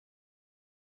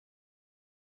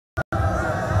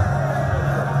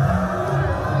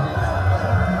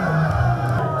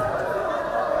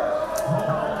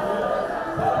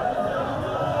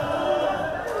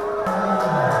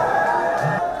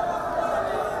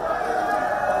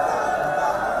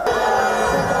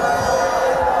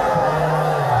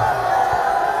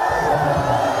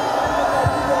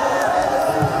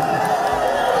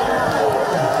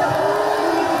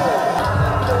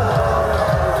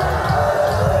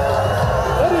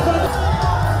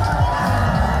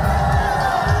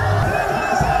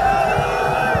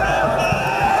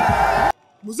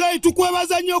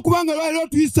tukwebaza nnyo kubanga lwaliro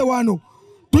tuyise wano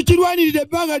tukirwanirira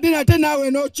ebbanga ddene ate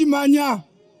naawe n'okimanya.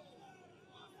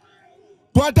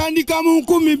 Twatandika mu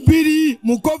 2000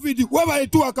 mu COVID webale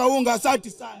tuwa kawunga asante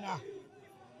sana.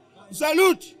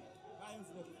 Salute.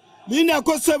 Linda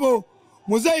kosebo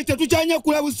muzeyi tetukyanye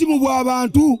kula busimu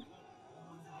bw'abantu.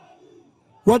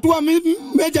 Watuwa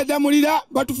Meja Damulira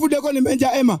batufuddeko ne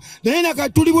Meja Emma. Naye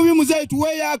nakatuli bubi muzeyi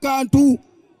tuweeyo akantu.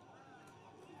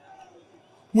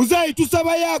 Muzeyi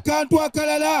tusabayo akantu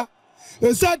akalala.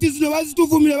 Esaati zino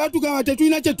bazituvumira batugamba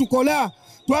tetulina kye tukola.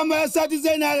 Twambala saati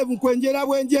z'enaale mu kwenjera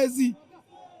bwenjezi.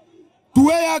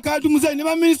 Tuweeyo akantu muzeyi ne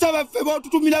baminisita baffe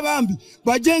b'otutumira bambi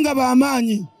bajenga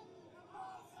b'amaanyi.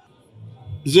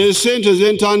 Ze sente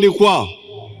z'entandikwa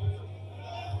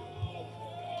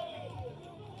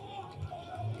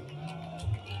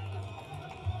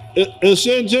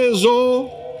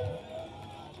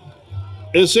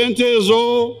esente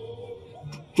ezo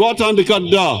twatandika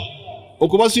dda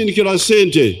okubasindikira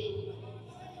sente,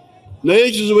 naye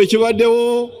ekizibu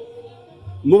ekibaddewo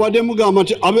mubadde mugamba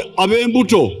nti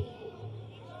ab'embuto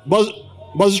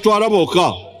bazitwala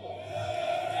bokka.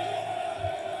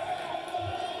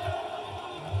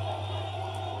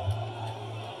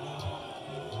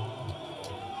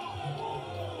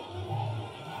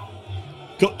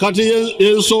 Kati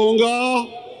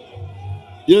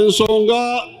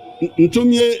yensonga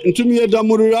ntumye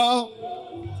Damulira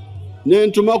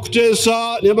nentuma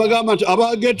kuteesa ne bagamba nti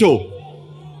aba Gheto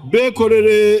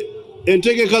beekolere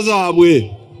entegeka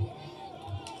zaabwe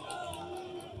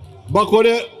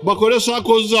bakole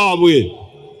saako zaabwe.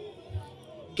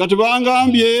 Kati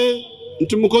bangambye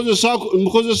nti mukoze saako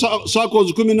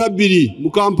 12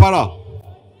 mu Kampala.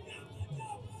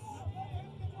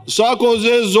 Saako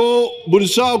ezo buli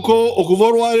saako okuva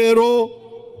olwaleero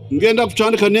ngenda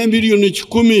kutandika ne miliyoni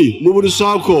 10 mu buli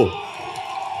saako.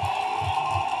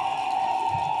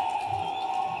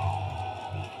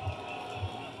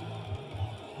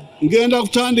 Ngenda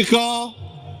kutandika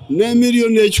ne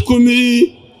miliyoni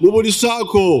 10 mu buli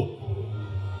saako.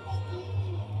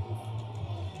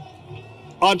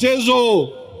 Ate ezo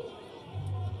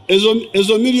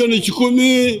miliyoni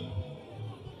 10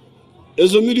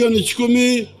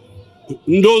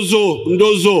 ndozo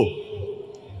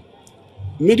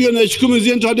miliyoni 10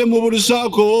 zentade mu buli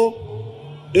saako.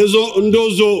 Ezo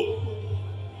ndozo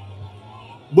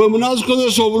bwe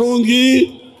munazikozesa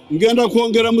obulungi ngenda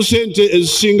kwongera mu sente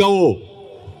ezisingawo.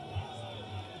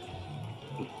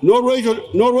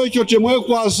 N'olwekyo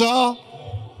temwekwasa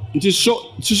nti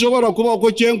sisobola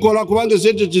kubaako kyenkola kubanga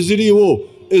sente teziriiwo.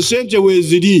 Esente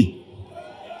weeziri.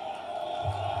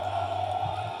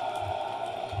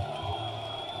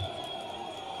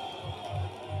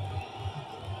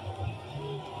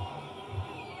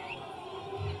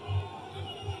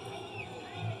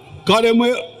 Kale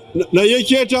naye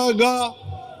kyetaaga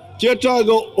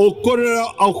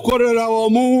okukolera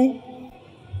wamu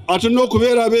ate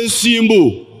n'okubeera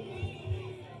abeesimbu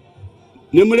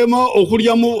ne mulema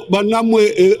okulyamu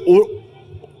bannammwe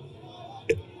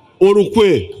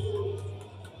olukwe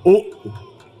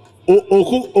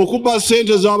okuba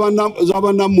sente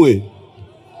z'abannammwe.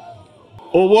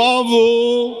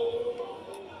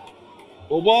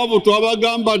 Obwavu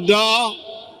twabagamba dda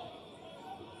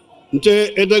nti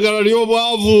eddagala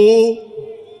ly'obwavu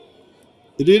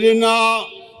lirina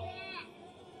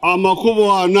amakubo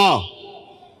 4.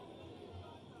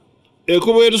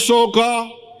 Ekkubo erisooka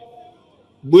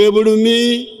bwe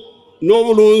bulumi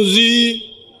n'obulunzi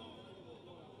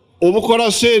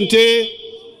obukola sente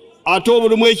ate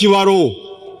obulimu ekibalo.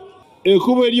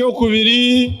 Ekkubo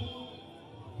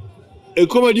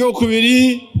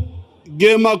eryokubiri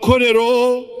ge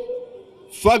makolero,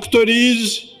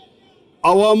 factories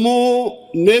awamu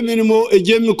n'emirimu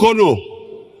egy'emikono.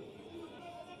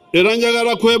 Era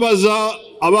njagala kwebaza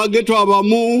aba Gheto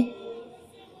abamu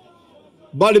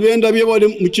bali bendabye bali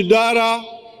mu kidaala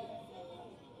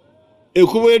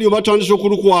ekkubo eryo batandise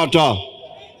okulukwata.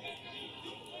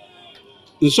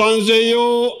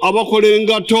 Nsanzeeyo abakola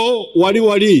engato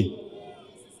wali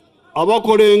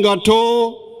abakola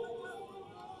engato,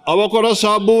 abakola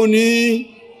sabuuni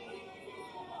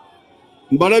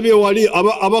mbalabye wali,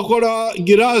 abakola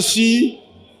giraasi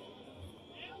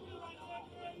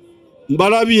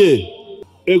mbalabye.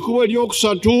 Ekkubo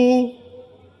eryokusatu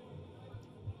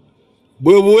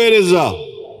bwe buweereza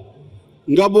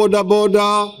nga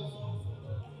bodaboda,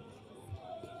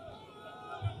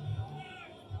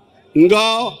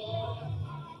 nga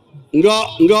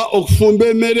okufumba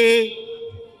emmere,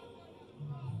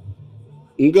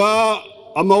 nga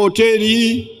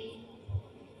amahoteri,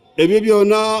 ebyo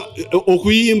byonna,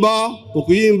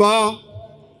 okuyimba,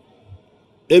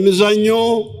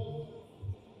 emizannyo,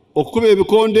 okukuba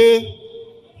ebikonde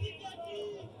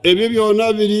ebyo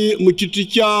byonna biri mu kiti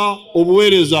kya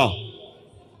obuweereza.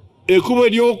 Ekkubo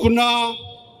eryokuna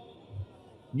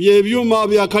by'ebyuma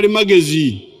bya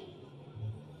kalimagezi.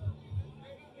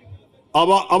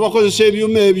 Abakozesa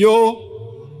ebyuma ebyo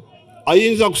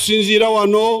ayinza kusinziira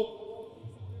wano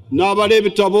n'abala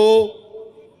ebitabo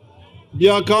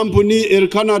bya kampuni Air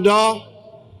Canada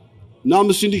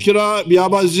n'amusindikira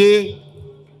byabaze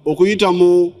okuyita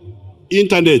mu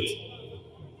internet.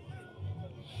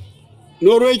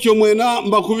 N'olwekyo mwena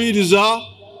mbakubiriza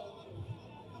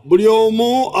buli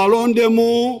omu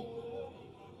alondemu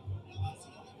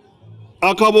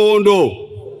akabondo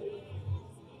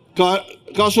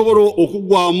kasobola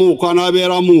okugwamu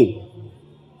kanaabeeramu.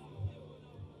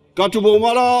 Kati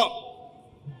bw'omala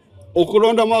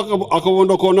okulondamu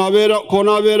akabondo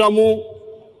konaabeeramu,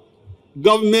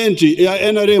 gavumenti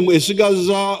eya NRM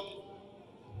esigaza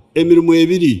emirimu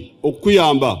ebiri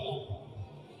okukuyamba.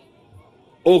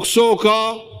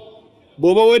 Okusooka,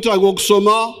 bw'oba weetaaga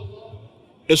okusoma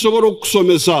esobola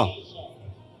okukusomesa.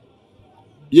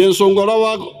 Y'ensonga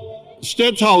olaba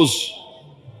State House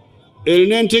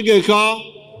erina entegeka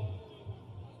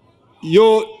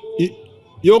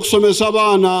y'okusomesa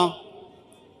abaana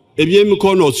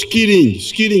ebyemikono,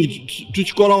 skilling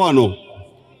tukikola wano.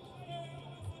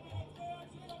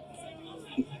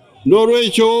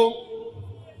 N'olwekyo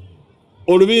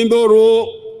olubimbi olwo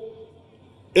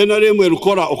NRM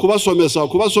erukola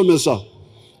okubasomesa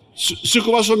si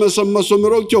kubasomesa mu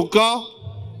masomero kyokka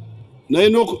naye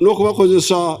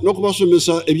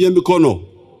n'okubasomesa ebyemikono.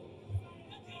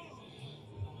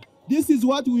 This is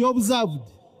what we observed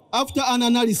after an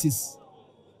analysis.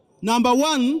 Number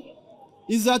one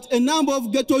is that a number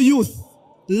of ghetto youth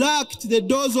lacked the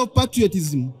dose of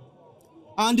patriotism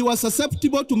and were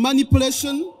susceptible to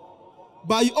manipulation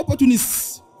by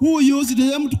opportunists who used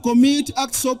them to commit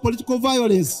acts of political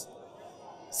violence,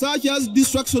 such as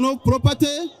destruction of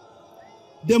property,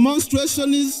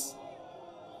 demonstrations,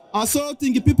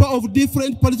 assaulting people of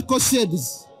different political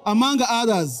shades, among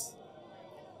others.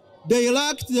 They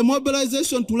lacked the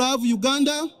mobilization to love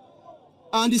Uganda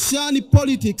and shun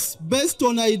politics based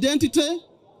on identity,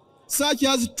 such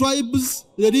as tribes,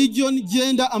 religion,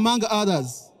 gender, among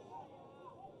others.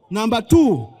 Number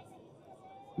two,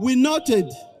 we noted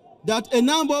that a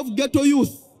number of ghetto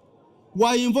youth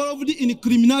were involved in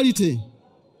criminality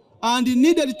and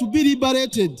needed to be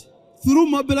liberated through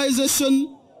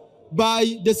mobilization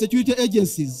by the security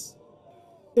agencies.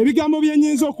 Ebigambo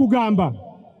byennyinza okugamba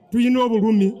tulina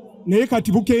obulumi naye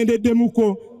kati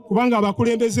bukendeddemuko kubanga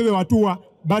abakulembeze be watuwa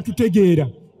batutegeera.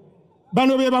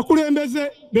 Bano be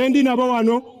bakulembeze bendi nabo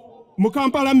wano mu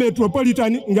Kampala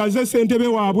Metropolitan nga ze ssentebe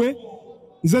waabwe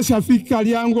nze Shafiki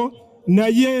Kalyango,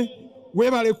 naye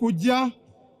weebale kujja.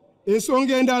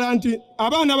 Ensonga endala nti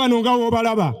abaana bano nga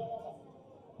w'obalaba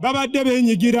babadde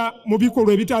beenyigira mu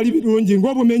bikolwa ebitali birungi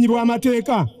ng'obumenyi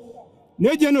bw'amateeka.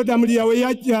 Ne General Damulira we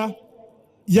yajja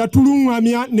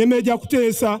yatuluŋŋamya ne Meja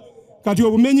Kuteesa, kati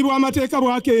obumenyi bw'amateeka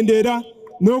bwakendeera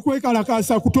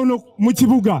n'okwekalakaasa kutono mu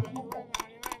kibuga.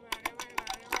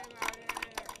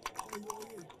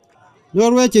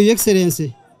 N'olwekyo Your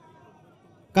Excellency,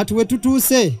 kati we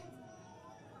tutuuse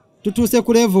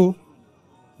ku level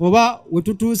oba we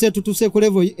tutuuse ku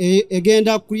level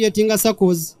egenda creating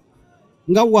circles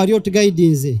nga wali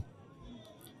otugaidinze.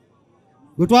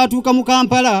 Bwe twatuuka mu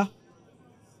Kampala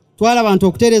twalaba nti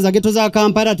okutereeza ghetto za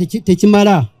Kampala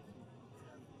tekimala.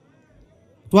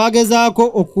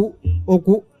 Twagezaako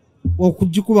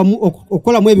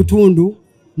okukolamu ebitundu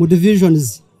mu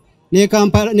divisions ne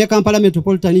Kampala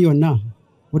Metropolitan yonna.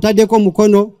 Otaddeko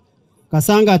Mukono,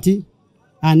 Kasangati,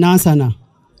 Anansana.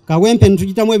 Kawempe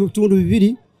ntugitamu ebitundu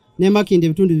bibiri ne Makinde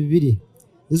ebitundu bibiri.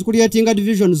 Zikuliatinga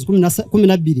divisions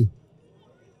 12.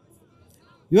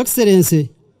 Your Excellency,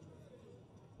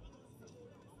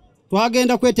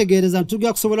 twagenda kwetegereza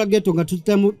tujja kusobola ghetto nga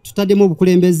tutaddemu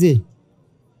obukulembeze.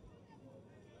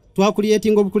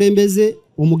 Twakuliatinga obukulembeze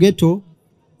omugeto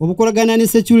obukolagana ne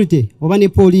security oba ne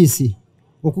police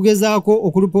okugezaako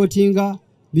okureportinga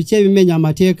biki ebimenya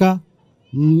amateeka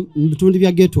mu bitundu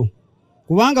bya ghetto.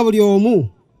 Kubanga buli omu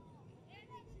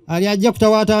ali ajja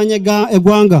kutawaataanya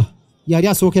eggwanga yali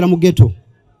asookera mu ghetto.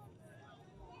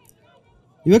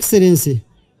 Your Excellency,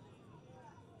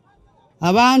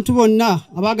 abantu bonna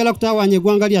abaagala kutawaanya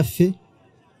eggwanga lyaffe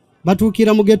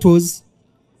batuukira mu ghettos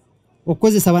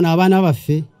okukozesa bano abaana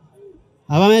baffe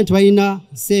abamanyi nti balina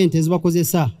ssente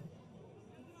ezibakozesa.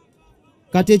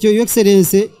 Kati ekyo Your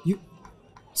Excellency,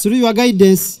 through your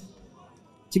guidance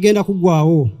kigenda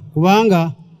kuggwaawo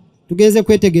kubanga tugenze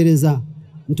kwetegereza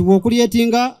nti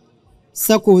bw'okulietinga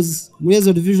circles mu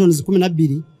ezo divisions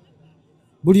 12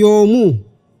 buli omu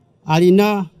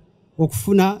alina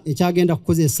okufuna ekyagenda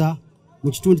kukozesa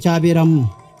mu kitundu kyabeeramu.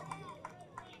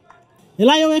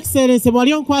 Era Your Excellency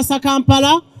bwali onkwasa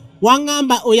Kampala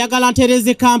wangamba oyagala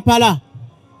ntereze Kampala.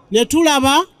 Ne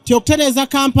tulaba ti okutereza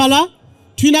Kampala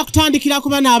tulina kutandikira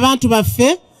kuba n'abantu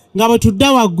baffe nga bwe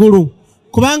tudda waggulu.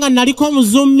 Kubanga naliko mu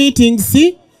Zoom meetings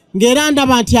ng'era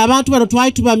ndaba nti abantu bano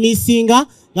twali tubamiisinga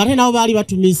ng'ate nabo baali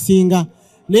batumiisinga.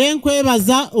 Naye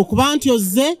nkwebaza okuba nti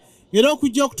ozze era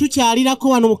okujja okutukyalirako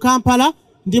wano mu Kampala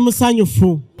ndi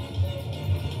musanyufu.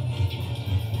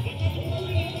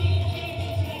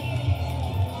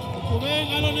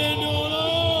 Kubengano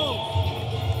n'endolo